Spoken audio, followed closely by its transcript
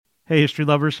Hey, history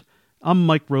lovers. I'm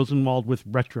Mike Rosenwald with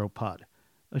Retropod,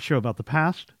 a show about the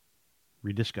past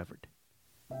rediscovered.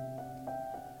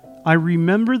 I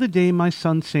remember the day my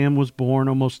son Sam was born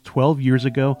almost 12 years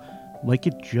ago like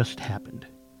it just happened.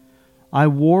 I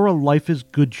wore a Life is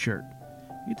Good shirt.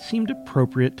 It seemed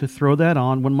appropriate to throw that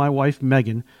on when my wife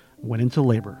Megan went into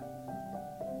labor.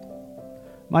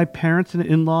 My parents and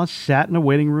in-laws sat in a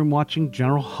waiting room watching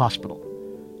General Hospital.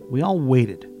 We all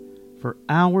waited. For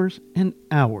hours and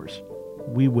hours,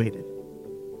 we waited.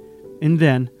 And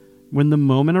then, when the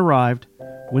moment arrived,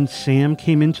 when Sam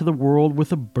came into the world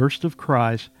with a burst of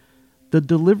cries, the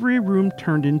delivery room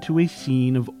turned into a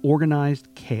scene of organized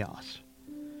chaos.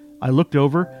 I looked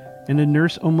over, and a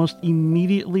nurse almost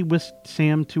immediately whisked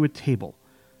Sam to a table,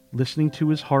 listening to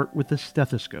his heart with a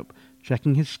stethoscope,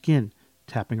 checking his skin,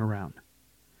 tapping around.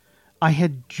 I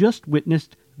had just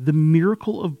witnessed the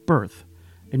miracle of birth,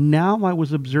 and now I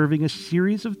was observing a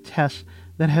series of tests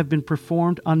that have been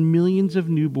performed on millions of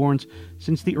newborns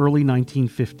since the early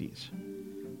 1950s.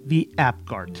 The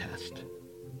APGAR test.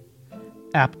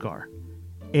 APGAR.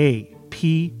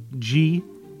 A-P-G-A-R.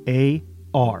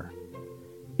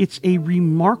 It's a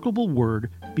remarkable word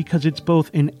because it's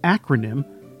both an acronym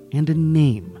and a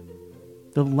name.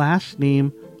 The last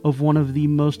name of one of the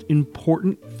most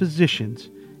important physicians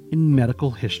in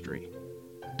medical history,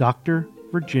 Dr.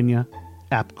 Virginia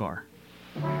APGAR.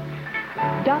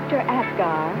 Dr.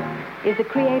 APGAR is the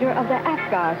creator of the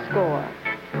APGAR score,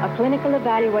 a clinical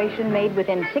evaluation made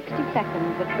within 60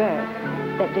 seconds of birth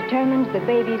that determines the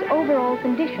baby's overall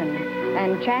condition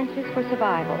and chances for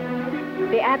survival.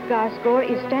 The APGAR score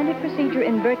is standard procedure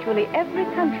in virtually every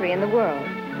country in the world.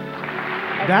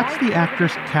 That's the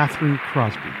actress Catherine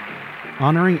Crosby,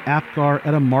 honoring APGAR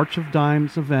at a March of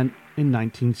Dimes event in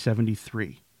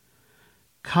 1973.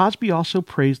 Cosby also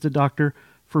praised the doctor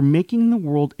for making the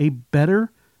world a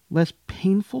better, less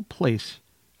painful place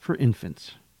for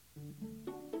infants.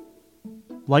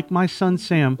 Like my son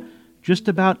Sam, just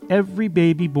about every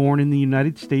baby born in the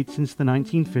United States since the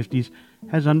 1950s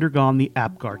has undergone the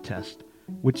APGAR test,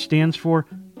 which stands for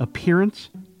Appearance,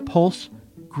 Pulse,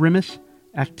 Grimace,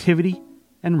 Activity,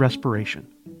 and Respiration.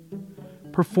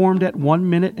 Performed at 1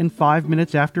 minute and 5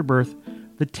 minutes after birth,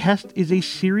 the test is a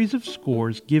series of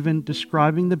scores given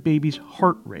describing the baby's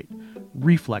heart rate,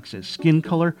 reflexes, skin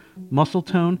color, muscle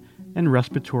tone, and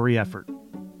respiratory effort.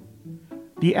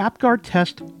 The APGAR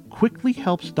test quickly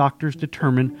helps doctors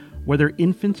determine whether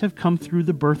infants have come through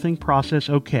the birthing process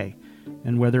okay,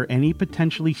 and whether any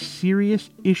potentially serious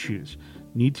issues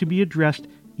need to be addressed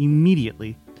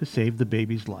immediately to save the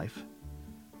baby's life.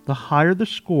 The higher the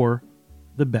score,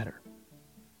 the better.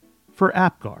 For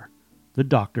APGAR, the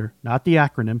doctor, not the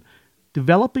acronym,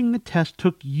 developing the test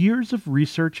took years of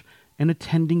research and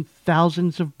attending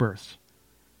thousands of births.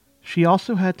 She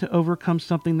also had to overcome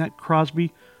something that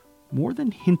Crosby more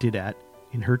than hinted at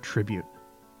in her tribute.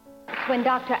 When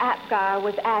Dr. APGAR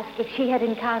was asked if she had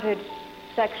encountered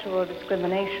sexual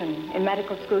discrimination in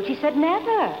medical school, she said,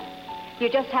 never. You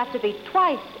just have to be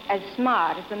twice as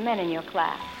smart as the men in your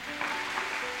class.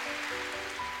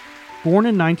 Born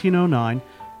in 1909,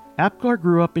 APGAR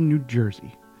grew up in New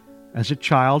Jersey. As a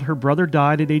child, her brother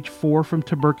died at age 4 from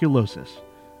tuberculosis,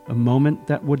 a moment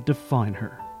that would define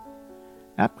her.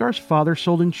 APGAR's father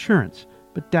sold insurance,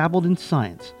 but dabbled in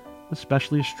science,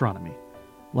 especially astronomy.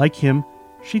 Like him,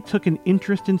 she took an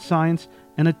interest in science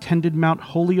and attended Mount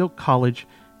Holyoke College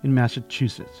in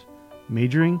Massachusetts,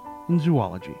 majoring in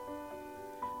zoology.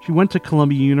 She went to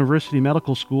Columbia University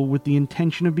Medical School with the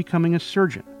intention of becoming a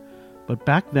surgeon, but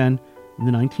back then, in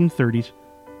the 1930s,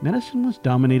 medicine was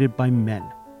dominated by men.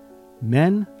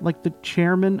 Men like the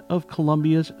chairman of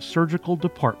Columbia's surgical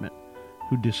department,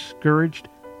 who discouraged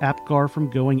APGAR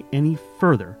from going any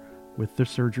further with the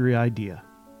surgery idea.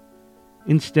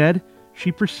 Instead,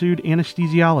 she pursued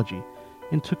anesthesiology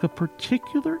and took a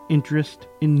particular interest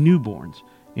in newborns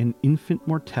and infant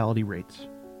mortality rates.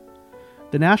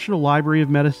 The National Library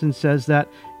of Medicine says that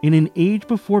in an age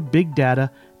before big data,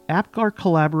 APGAR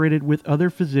collaborated with other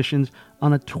physicians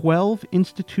on a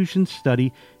 12-institution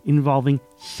study involving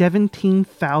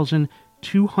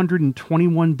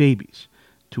 17,221 babies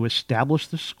to establish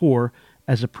the score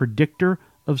as a predictor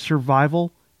of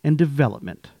survival and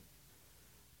development.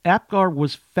 APGAR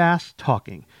was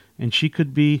fast-talking, and she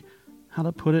could be, how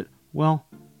to put it, well,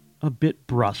 a bit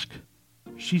brusque.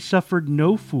 She suffered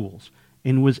no fools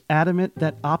and was adamant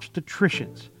that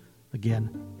obstetricians, again,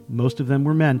 most of them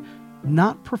were men,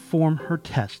 not perform her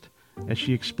test, as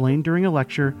she explained during a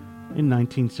lecture in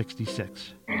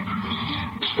 1966.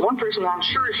 One person I'm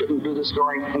sure shouldn't do the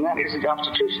scoring, and that is the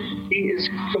obstetrician. He is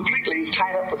completely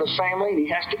tied up with the family, and he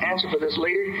has to answer for this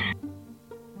later.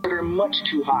 They're much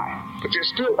too high. But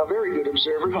there's still a very good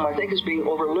observer whom I think is being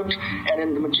overlooked, and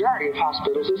in the majority of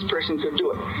hospitals, this person could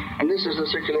do it. And this is the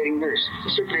circulating nurse,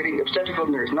 the circulating obstetrical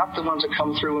nurse, not the ones that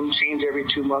come through and change every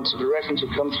 2 months, or the residents who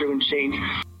come through and change.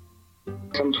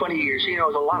 Some 20 years, she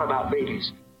knows a lot about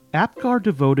babies. Apgar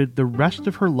devoted the rest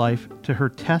of her life to her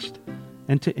test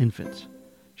and to infants.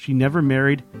 She never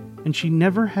married, and she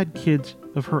never had kids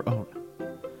of her own.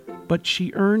 But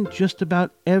she earned just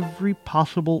about every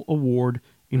possible award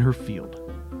in her field.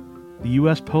 The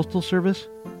U.S. Postal Service,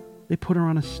 they put her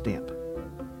on a stamp.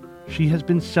 She has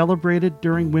been celebrated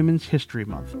during Women's History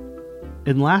Month.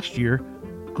 And last year,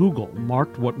 Google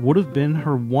marked what would have been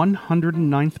her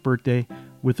 109th birthday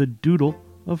with a doodle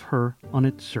of her on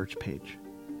its search page.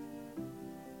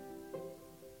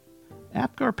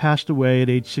 Apgar passed away at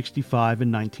age 65 in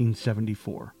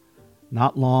 1974,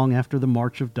 not long after the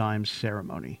March of Dimes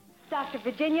ceremony. Dr.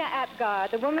 Virginia Apgar,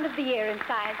 the Woman of the Year in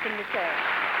Science and Research.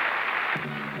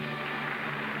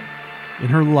 In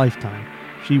her lifetime,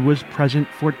 she was present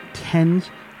for tens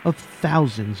of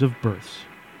thousands of births.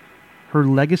 Her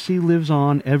legacy lives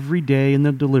on every day in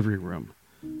the delivery room,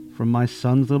 from my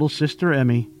son's little sister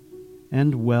Emmy,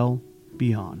 and well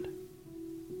beyond.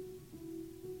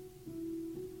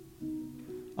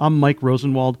 I'm Mike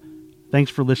Rosenwald. Thanks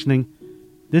for listening.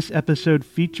 This episode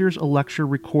features a lecture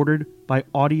recorded by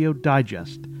Audio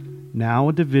Digest, now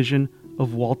a division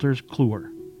of Wolters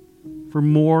Kluwer. For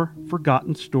more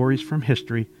forgotten stories from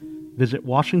history, visit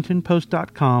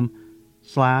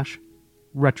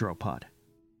WashingtonPost.com/retropod.